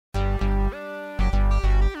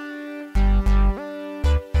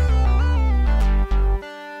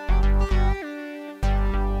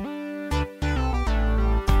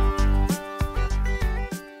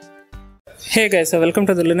Hey guys, welcome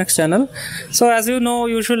to the Linux channel. So as you know,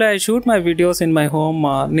 usually I shoot my videos in my home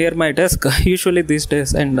near my desk, usually these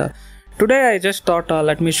days, and today I just thought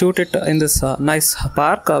let me shoot it in this nice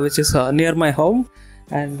park which is near my home.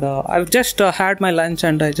 And I've just had my lunch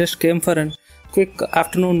and I just came for a quick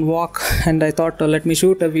afternoon walk, and I thought let me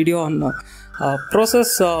shoot a video on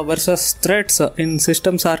process versus threads in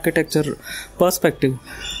systems architecture perspective.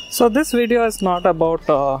 So this video is not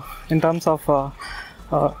about in terms of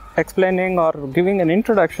explaining or giving an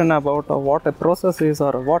introduction about what a process is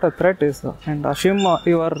or what a thread is, and assume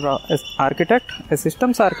you are an architect, a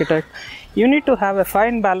systems architect. You need to have a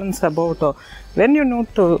fine balance about when you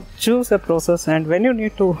need to choose a process and when you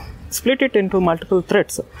need to split it into multiple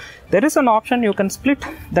threads. There is an option you can split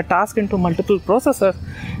the task into multiple processes,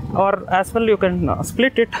 or as well you can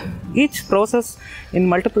split it each process in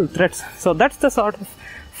multiple threads. So that's the sort of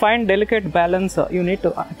fine delicate balance you need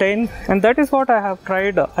to attain, and that is what I have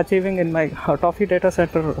tried achieving in my Toffee data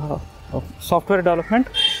center software development.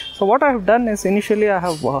 So what I have done is, initially I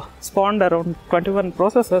have spawned around 21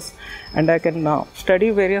 processes, and I can study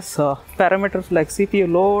various parameters like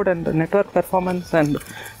CPU load and network performance and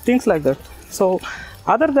things like that. So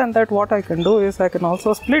other than that, what I can do is I can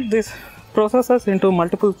also split these processes into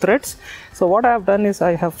multiple threads. So what I have done is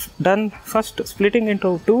I have done first splitting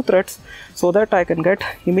into 2 threads so that I can get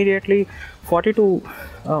immediately 42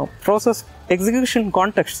 process execution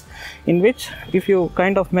contexts, in which if you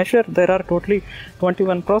kind of measure, there are totally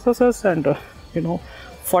 21 processes and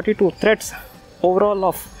 42 threads overall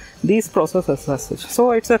of these processes as such.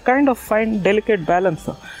 So it's a kind of fine delicate balance.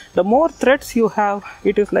 The more threads you have,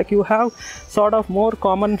 it is like you have sort of more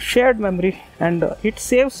common shared memory, and it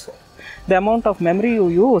saves the amount of memory you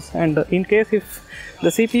use. And in case if the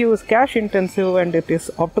CPU is cache intensive and it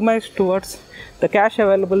is optimized towards the cache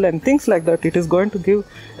available and things like that, it is going to give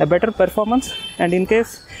a better performance. And in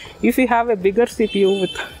case if you have a bigger CPU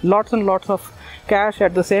with lots and lots of cache,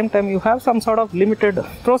 at the same time you have some sort of limited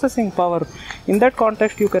processing power, in that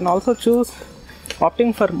context you can also choose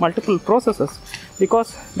opting for multiple processes,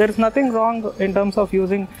 because there is nothing wrong in terms of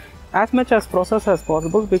using as much as process as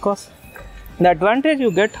possible, because the advantage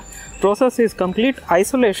you get process is complete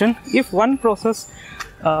isolation. If one process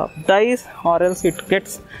dies or else it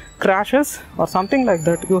gets crashes or something like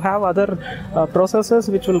that, you have other processes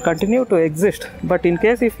which will continue to exist. But in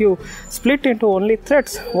case if you split into only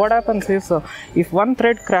threads, what happens is if one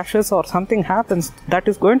thread crashes or something happens, that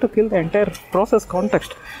is going to kill the entire process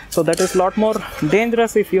context. So that is a lot more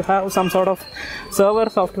dangerous if you have some sort of server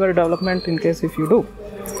software development, in case if you do.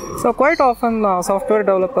 So quite often software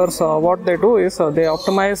developers, what they do is they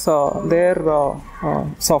optimize their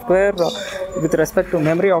software with respect to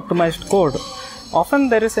memory optimized code. Often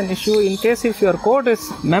there is an issue in case if your code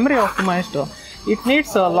is memory optimized, it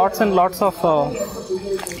needs lots and lots of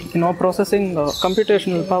processing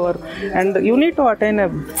computational power, and you need to attain a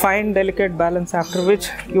fine delicate balance, after which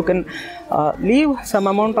you can leave some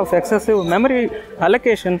amount of excessive memory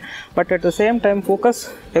allocation, but at the same time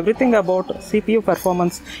focus everything about CPU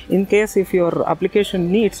performance in case if your application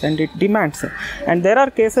needs and it demands. And there are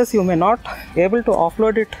cases you may not able to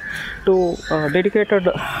offload it to dedicated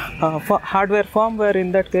hardware firmware.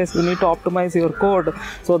 In that case you need to optimize your code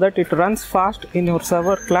so that it runs fast in your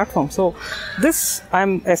server platform. So this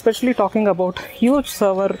I'm especially talking about huge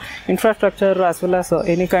server infrastructure as well as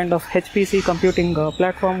any kind of HPC computing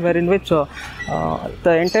platform, wherein which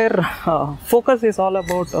the entire focus is all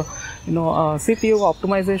about CPU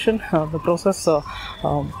optimization, the process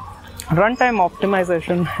runtime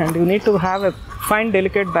optimization, and you need to have a fine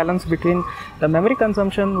delicate balance between the memory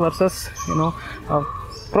consumption versus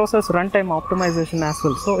process runtime optimization as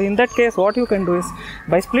well. So in that case, what you can do is,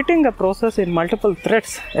 by splitting a process in multiple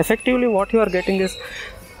threads, effectively what you are getting is,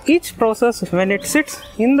 each process when it sits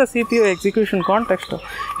in the CPU execution context,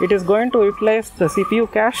 it is going to utilize the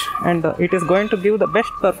CPU cache, and it is going to give the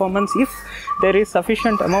best performance if there is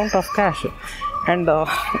sufficient amount of cache. And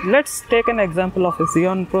let's take an example of a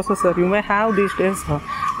Xeon processor. You may have these days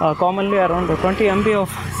commonly around 20 MB of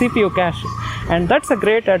CPU cache, and that's a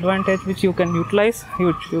great advantage which you can utilize,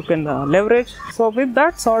 which you can leverage. So with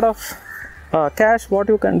that sort of cache, what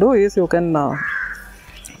you can do is you can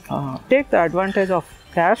take the advantage of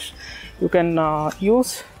cache. You can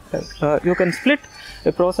you can split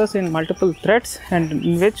a process in multiple threads, and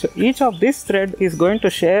in which each of this thread is going to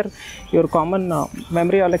share your common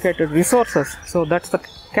memory allocated resources. So that's the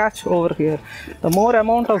catch over here. The more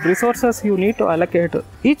amount of resources you need to allocate,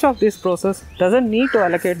 each of these process doesn't need to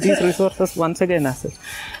allocate these resources once again as such.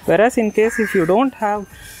 Whereas in case if you don't have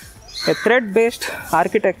a thread based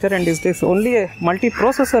architecture and is this only a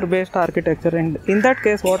multiprocessor based architecture, and in that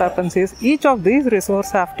case what happens is each of these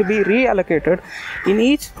resources have to be reallocated in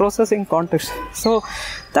each processing context. So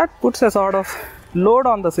that puts a sort of load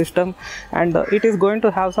on the system, and it is going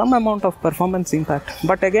to have some amount of performance impact,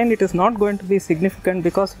 but again it is not going to be significant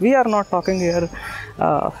because we are not talking here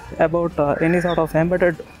about any sort of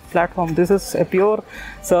embedded platform. This is a pure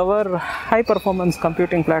server high performance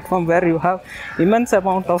computing platform where you have immense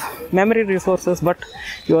amount of memory resources, but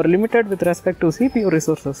you are limited with respect to CPU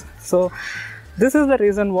resources. So this is the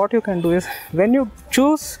reason what you can do is, when you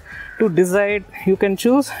choose to decide, you can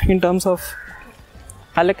choose in terms of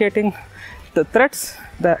allocating the threads,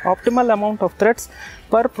 the optimal amount of threads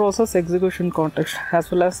per process execution context,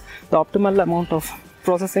 as well as the optimal amount of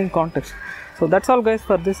processing context. So that's all guys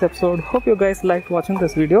for this episode. Hope you guys liked watching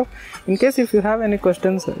this video. In case if you have any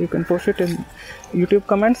questions, you can post it in YouTube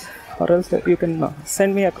comments, or else you can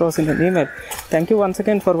send me across in an email. Thank you once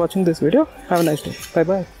again for watching this video. Have a nice day. Bye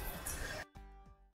bye.